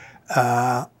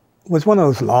was one of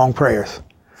those long prayers.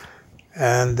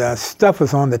 And stuff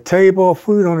was on the table,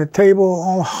 food on the table,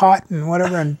 all hot and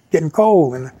whatever, and getting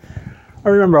cold. And I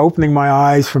remember opening my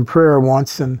eyes from prayer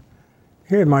once and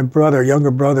hearing my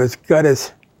younger brother's got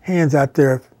his hands out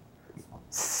there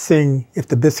seeing if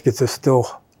the biscuits are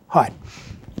still hot.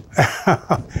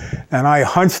 And I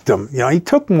hunched him. He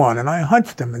took one, and I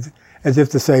hunched him as if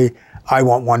to say, "I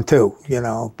want one too."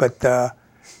 But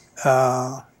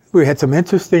we had some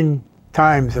interesting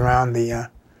times around the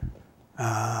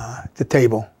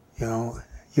table.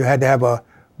 You had to have a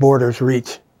boarder's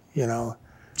reach.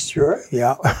 Sure.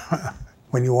 Yeah,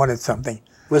 when you wanted something.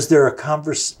 Was there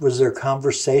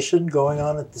conversation going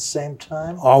on at the same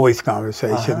time? Always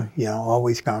conversation.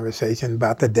 Always conversation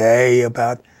about the day,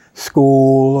 about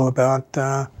school, about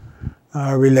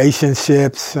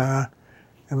relationships.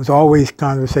 There was always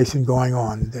conversation going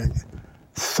on.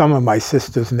 Some of my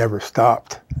sisters never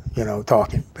stopped,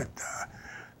 talking. But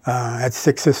I had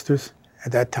 6 sisters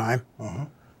at that time,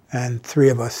 and 3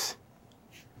 of us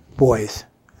boys.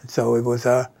 And so it was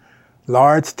a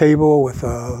large table with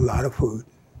a lot of food,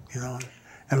 and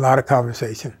a lot of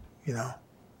conversation,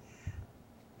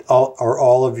 Are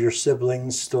all of your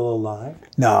siblings still alive?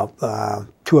 No,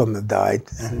 2 of them have died,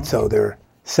 and so there are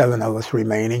 7 of us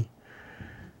remaining.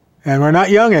 And we're not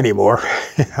young anymore,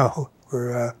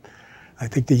 We're, I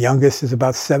think the youngest is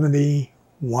about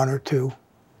 71 or 2.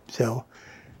 So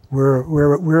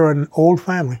we're an old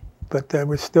family, but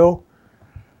we're still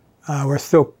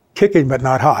kicking, but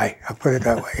not high. I'll put it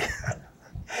that way.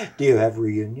 Do you have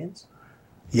reunions?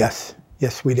 Yes,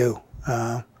 we do.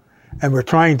 And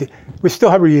we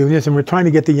still have reunions, and we're trying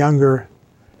to get the younger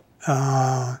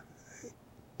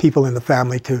people in the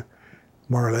family to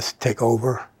more or less take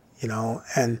over,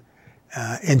 and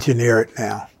engineer it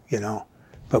now,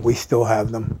 But we still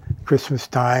have them. Christmas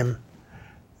time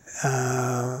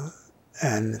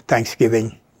and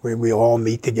Thanksgiving, where we all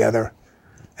meet together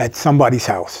at somebody's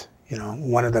house,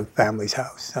 one of the family's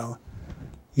house. So,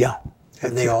 yeah.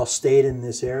 And they all stayed in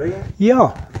this area?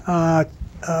 Yeah.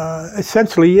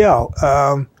 Essentially, yeah.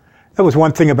 That was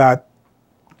one thing about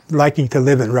liking to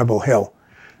live in Rebel Hill.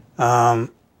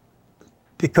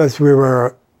 Because we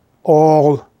were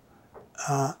all,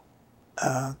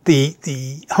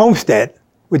 the homestead,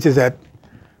 which is at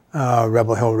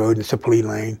Rebel Hill Road and Saplee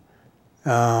Lane,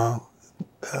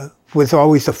 was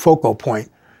always the focal point.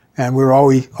 And we were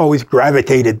always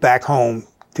gravitated back home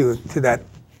to that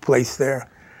place there.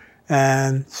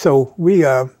 And so we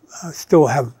still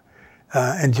have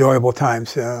enjoyable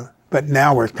times, but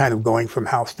now we're kind of going from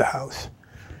house to house.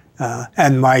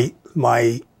 And my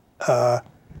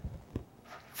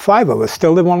 5 of us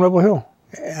still live on Rebel Hill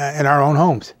in our own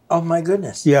homes. Oh my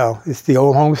goodness! Yeah, it's the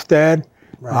old homestead.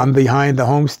 Right. I'm behind the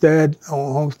old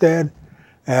homestead.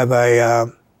 I have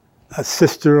a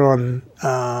sister on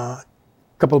a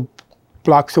couple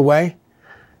blocks away,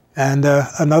 and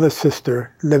another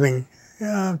sister living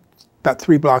about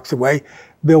 3 blocks away.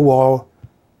 Bill Wall,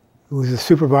 who was a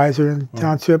supervisor in the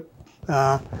township,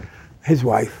 his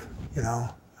wife,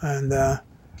 and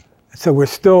so we're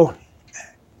still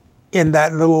in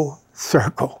that little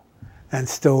circle and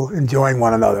still enjoying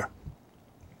one another.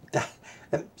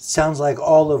 It sounds like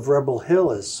all of Rebel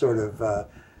Hill is sort of,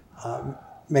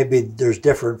 maybe there's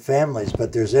different families,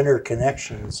 but there's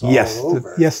interconnections all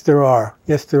over. Yes, there are.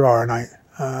 Yes, there are. And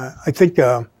I think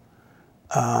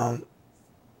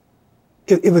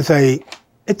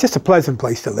it's just a pleasant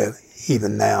place to live,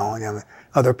 even now.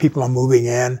 Other people are moving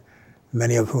in,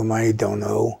 many of whom I don't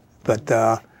know,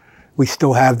 but we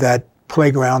still have that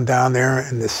playground down there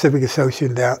and the Civic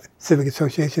Association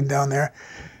down there,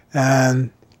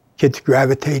 and kids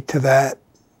gravitate to that,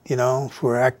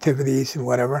 for activities and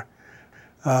whatever.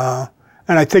 And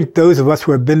I think those of us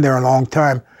who have been there a long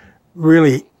time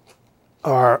really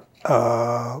are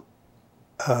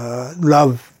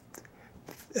love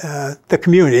the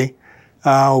community.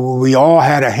 We all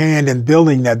had a hand in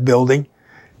building that building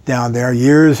down there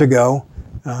years ago.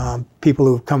 People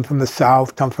who've come from the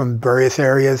South, come from various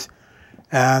areas,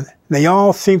 and they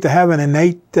all seem to have an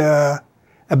innate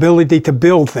ability to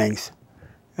build things.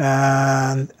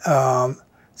 And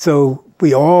so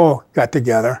we all got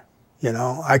together.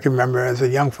 I can remember as a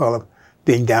young fellow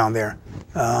being down there,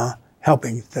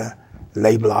 helping to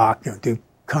lay block, do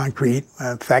concrete.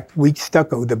 In fact, we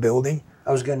stuccoed the building.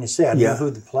 I was going to say, I knew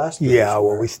who the plasterers were. Yeah,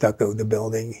 well, we stuccoed the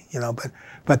building,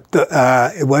 but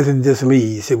it wasn't just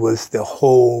Lee's. It was the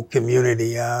whole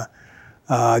community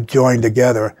joined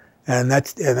together, and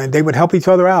they would help each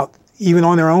other out, even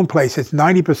on their own places.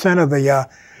 90% of the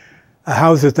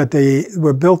houses that they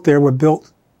were built there were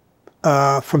built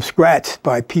from scratch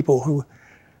by people who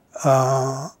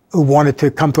wanted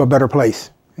to come to a better place,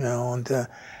 and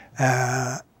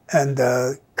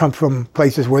come from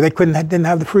places where they didn't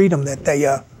have the freedom that they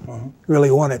really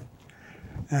wanted.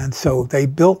 And so they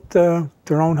built their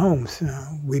own homes.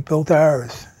 We built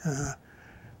ours.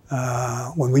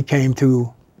 When we came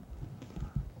to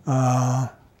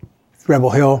Rebel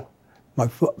Hill, my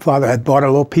father had bought a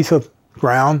little piece of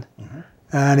ground,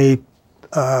 and he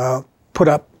put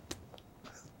up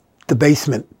the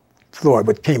basement floor,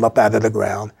 which came up out of the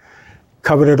ground,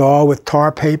 covered it all with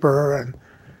tar paper and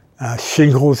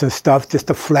shingles and stuff, just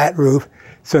a flat roof.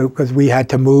 So, because we had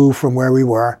to move from where we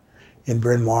were in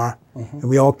Bryn Mawr, and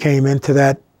we all came into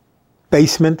that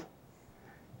basement,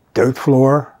 dirt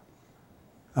floor,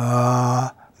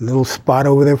 little spot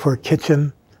over there for a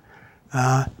kitchen,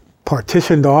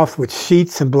 partitioned off with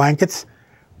sheets and blankets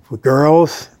for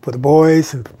girls, for the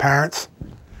boys, and for parents.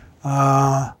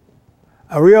 A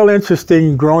real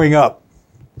interesting growing up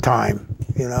time,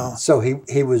 So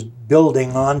he was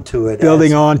building onto it.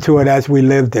 Building onto it as we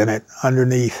lived in it,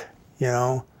 underneath,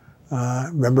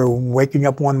 Remember waking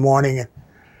up one morning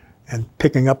and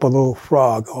picking up a little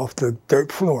frog off the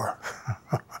dirt floor.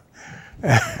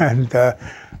 And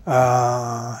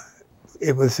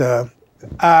it was,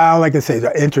 like I say,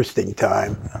 an interesting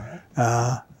time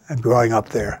growing up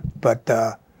there. But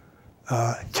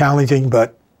challenging,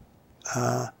 but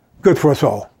good for us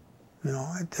all.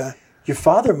 Your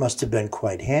father must have been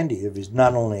quite handy. He was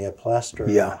not only a plasterer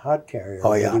and a hod carrier,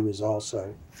 but he was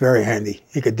also... Very handy.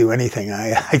 He could do anything,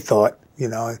 I thought,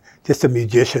 just a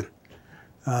musician.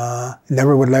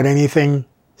 Never would let anything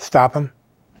stop him.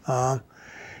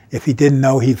 If he didn't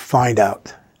know, he'd find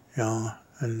out,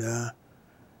 and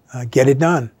get it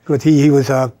done. Because he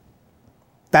was a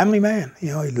family man.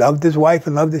 He loved his wife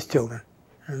and loved his children.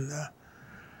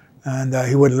 And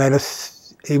he wouldn't let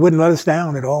us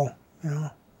down at all,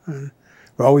 and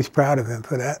we're always proud of him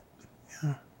for that.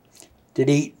 Did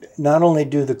he not only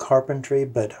do the carpentry,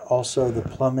 but also the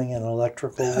plumbing and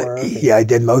electrical work? Yeah, I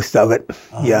did most of it.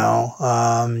 You know,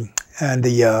 and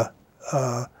there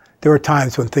were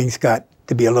times when things got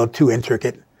to be a little too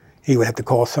intricate. He would have to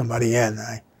call somebody in.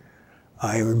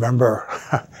 I remember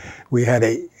we had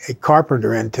a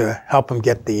carpenter in to help him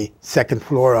get the second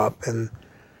floor up, and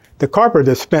the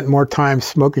carpenter spent more time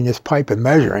smoking his pipe and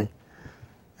measuring.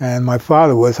 And my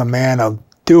father was a man of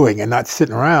doing and not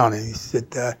sitting around. And he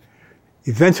said,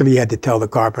 eventually he had to tell the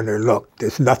carpenter, look,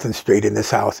 there's nothing straight in this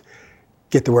house.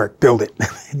 Get to work, build it.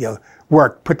 You know,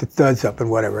 work, put the studs up and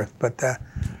whatever. But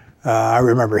I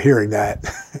remember hearing that.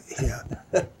 Yeah.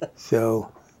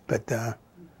 So, but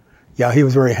yeah, he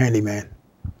was a very handy man.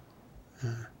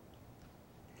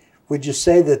 Would you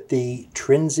say that the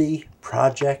Trinzy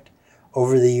project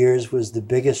over the years was the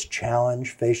biggest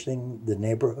challenge facing the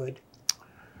neighborhood?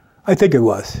 I think it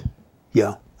was.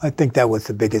 Yeah, I think that was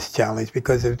the biggest challenge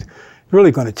because it's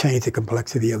really going to change the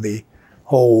complexity of the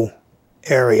whole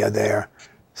area there.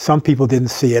 Some people didn't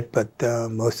see it, but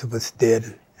most of us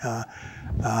did.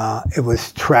 It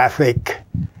was traffic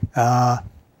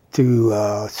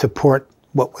to support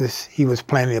what he was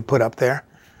planning to put up there.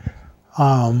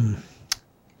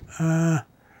 That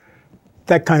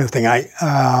kind of thing.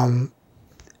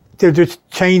 There are just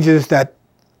changes that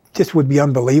just would be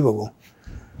unbelievable.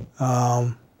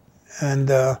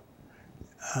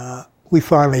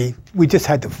 We just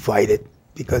had to fight it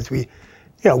because we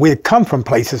had come from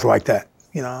places like that,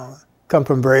 come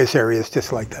from various areas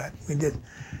just like that. We didn't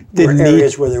need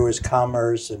areas where there was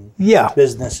commerce and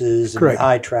businesses and correct.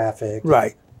 High traffic.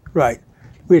 Right.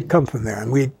 We had come from there,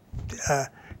 and we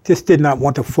just did not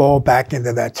want to fall back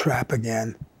into that trap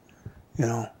again.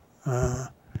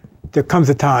 There comes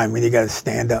a time when you got to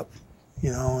stand up,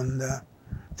 and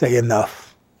say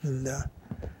enough, and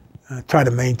try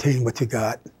to maintain what you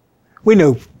got. We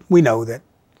know that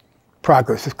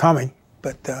progress is coming,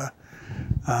 but the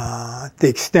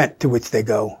extent to which they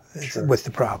go was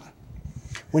the problem.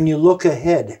 When you look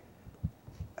ahead,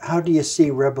 how do you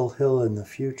see Rebel Hill in the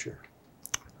future?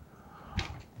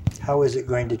 How is it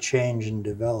going to change and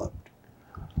develop?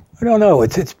 I don't know.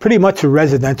 It's pretty much a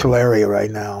residential area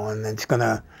right now, and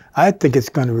I think it's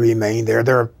gonna remain there.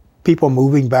 There are people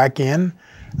moving back in.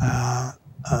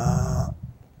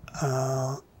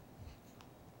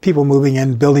 People moving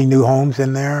in, building new homes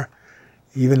in there.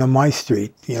 Even on my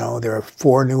street, there are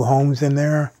 4 new homes in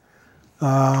there.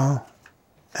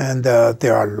 And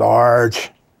there are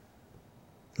large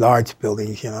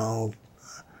buildings,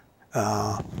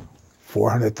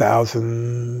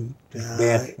 400,000.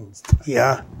 Mansions.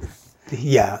 Yeah,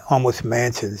 almost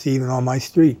mansions, even on my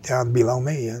street down below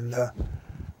me. And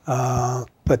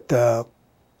but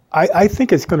I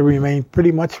think it's going to remain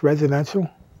pretty much residential,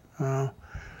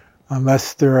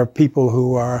 unless there are people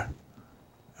who are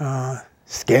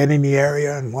scanning the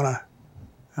area and want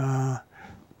to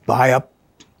buy up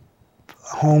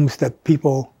homes that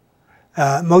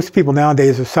most people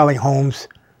nowadays are selling homes.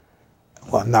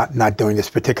 Well, not during this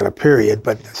particular period,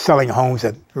 but selling homes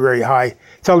at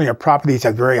selling their properties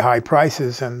at very high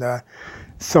prices, and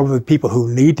some of the people who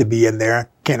need to be in there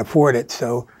can't afford it.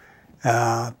 So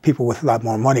people with a lot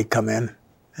more money come in,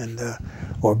 and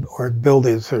or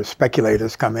builders or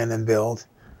speculators come in and build.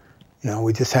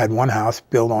 We just had one house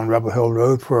built on Rebel Hill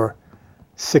Road for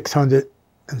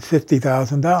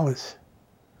 $650,000.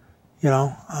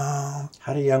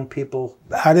 How do young people?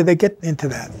 How did they get into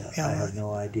that? I have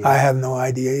no idea. I have no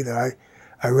idea either.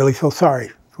 I really feel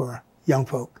sorry for young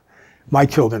folk. My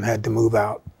children had to move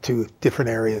out to different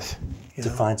areas to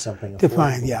find something. To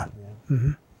find, yeah.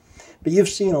 Mm-hmm. But you've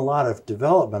seen a lot of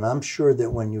development. I'm sure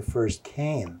that when you first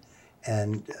came,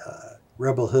 and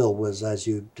Rebel Hill was, as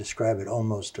you describe it,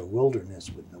 almost a wilderness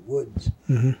with the woods.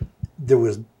 Mm-hmm. There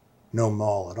was no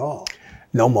mall at all.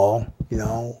 No mall,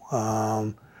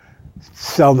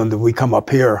 Seldom did we come up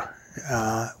here.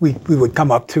 We would come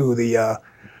up to the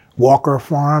Walker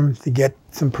Farm to get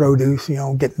some produce,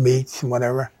 get meats and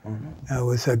whatever. Mm-hmm. It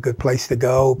was a good place to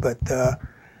go, but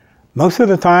most of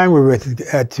the time we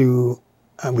had to,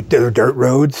 there were dirt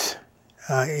roads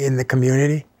in the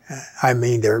community. I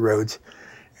mean dirt roads.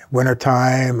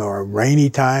 Wintertime or rainy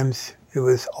times, it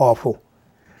was awful.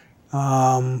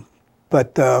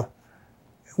 But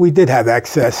we did have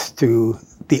access to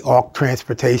the Auk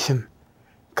Transportation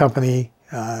Company.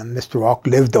 Mr. Auk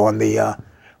lived on the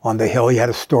hill. He had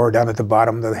a store down at the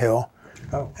bottom of the hill.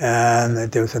 Oh.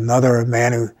 And there was another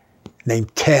man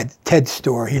named Ted's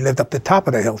store. He lived up the top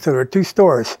of the hill. So there were 2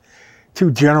 stores,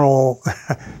 2 general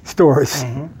stores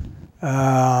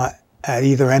at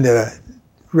either end of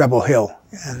Rebel Hill.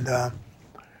 And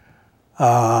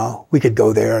we could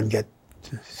go there and get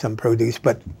some produce,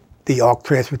 but the Ark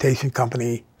Transportation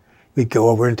Company, we'd go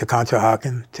over into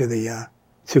Conshohocken to the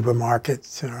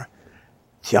supermarkets, or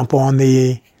jump on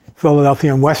the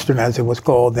Philadelphia and Western, as it was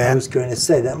called then. I was going to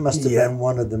say, that must have been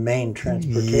one of the main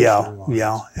transportation lines.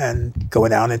 Yeah, and go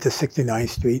down into 69th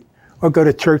Street, or go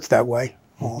to church that way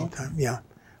all the time,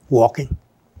 walking.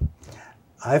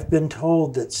 I've been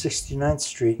told that 69th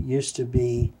Street used to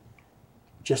be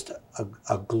just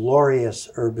a glorious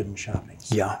urban shopping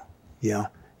center. Yeah,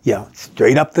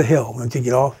 straight up the hill. Once you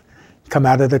get off, come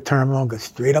out of the terminal, go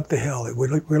straight up the hill. It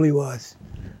really was.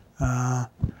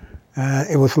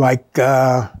 It was like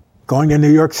going to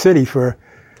New York City for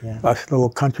us little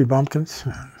country bumpkins.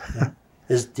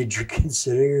 Did you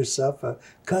consider yourself a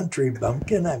country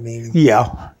bumpkin? I mean...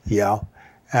 Yeah.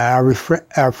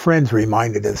 Our friends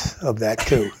reminded us of that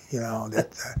too.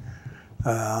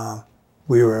 That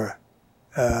we were...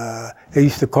 they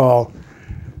used to call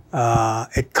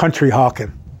it country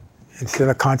hawking instead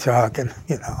of Conshohocken,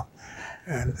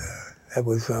 and that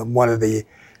was one of the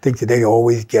things that they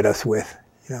always get us with.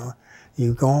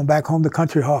 You going back home to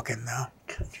country hawking now?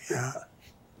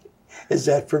 Is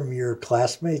that from your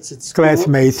classmates at school?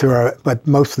 Classmates, but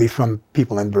mostly from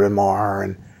people in Bryn Mawr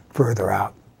and further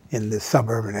out in the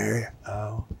suburban area.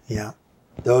 Oh, yeah.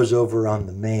 Those over on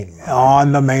the main line.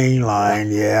 On the main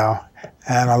line, yeah.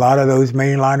 And a lot of those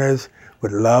mainliners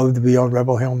would love to be on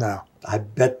Rebel Hill now. I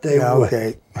bet they would.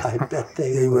 Okay. I bet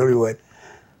they They really would.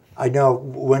 I know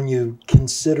when you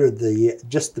consider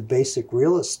just the basic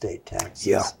real estate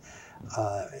taxes,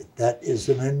 that is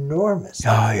an enormous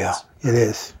investment. It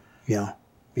is. Yeah.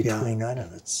 Between, I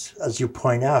don't know, as you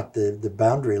point out, the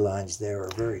boundary lines there are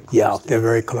very close. Yeah, they're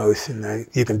very close. And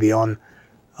you can be on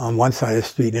one side of the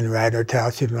street in Radnor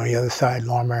Township, and on the other side,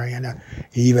 Lower Merion,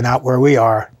 even out where we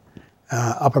are,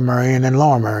 Upper Merion and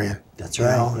Lower Merion. That's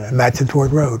right. And that's in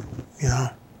Ford Road,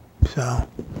 So.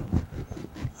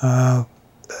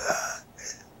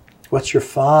 What's your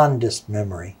fondest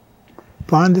memory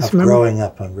of growing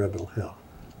up on Rebel Hill?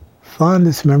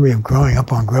 Fondest memory of growing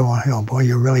up on Rebel Hill. Boy,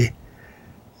 you're really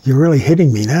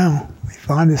hitting me now. My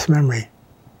fondest memory.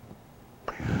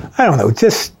 I don't know,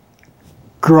 just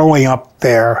growing up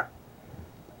there,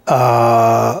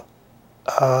 the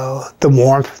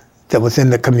warmth that was in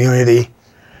the community,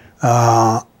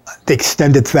 the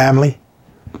extended family.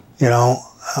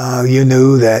 You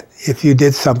knew that if you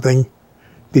did something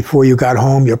before you got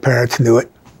home, your parents knew it.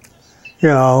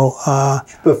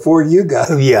 Before you got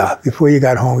home. Yeah, before you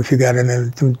got home, if you got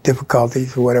into some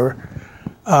difficulties or whatever.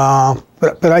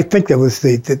 But I think there was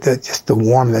just the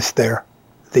warmness there.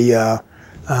 The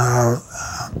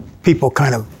people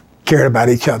kind of cared about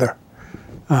each other.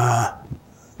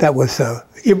 That was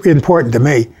important to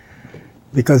me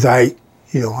because I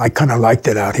kind of liked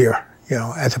it out here,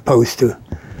 as opposed to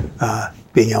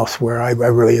being elsewhere. I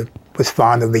really was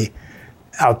fond of the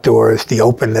outdoors, the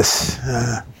openness,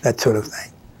 that sort of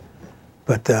thing.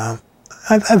 But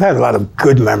I've had a lot of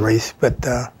good memories, but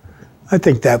I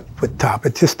think that would top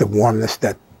it, just the warmness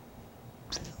that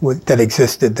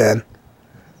existed then,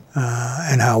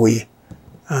 and how we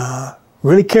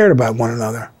really cared about one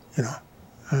another,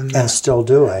 And still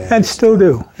do, And still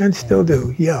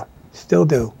do, yeah, still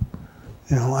do.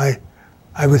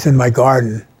 I was in my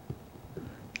garden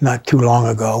not too long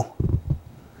ago,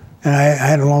 and I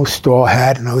had a little straw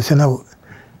hat, and I was in a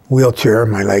wheelchair.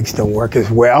 My legs don't work as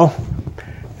well.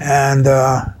 And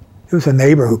there was a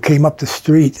neighbor who came up the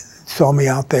street, saw me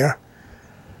out there.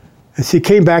 And she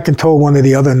came back and told one of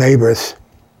the other neighbors,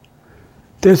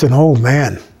 there's an old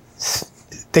man.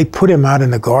 They put him out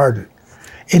in the garden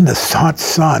in the hot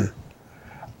sun.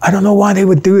 I don't know why they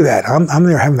would do that. I'm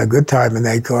there having a good time in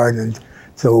that garden. And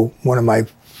so one of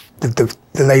the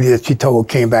lady that she told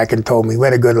came back and told me, we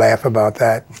had a good laugh about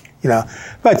that,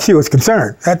 But she was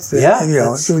concerned.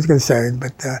 She was concerned.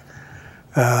 But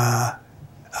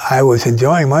I was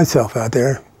enjoying myself out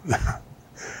there.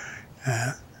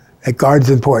 That garden's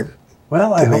important.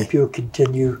 Well, I hope you'll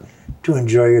continue to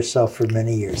enjoy yourself for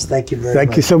many years. Thank you very much.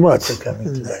 Thank you so much for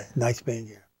coming today. Nice being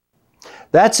here.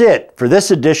 That's it for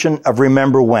this edition of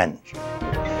Remember When.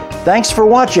 Thanks for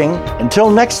watching.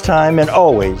 Until next time, and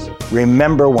always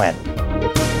remember when.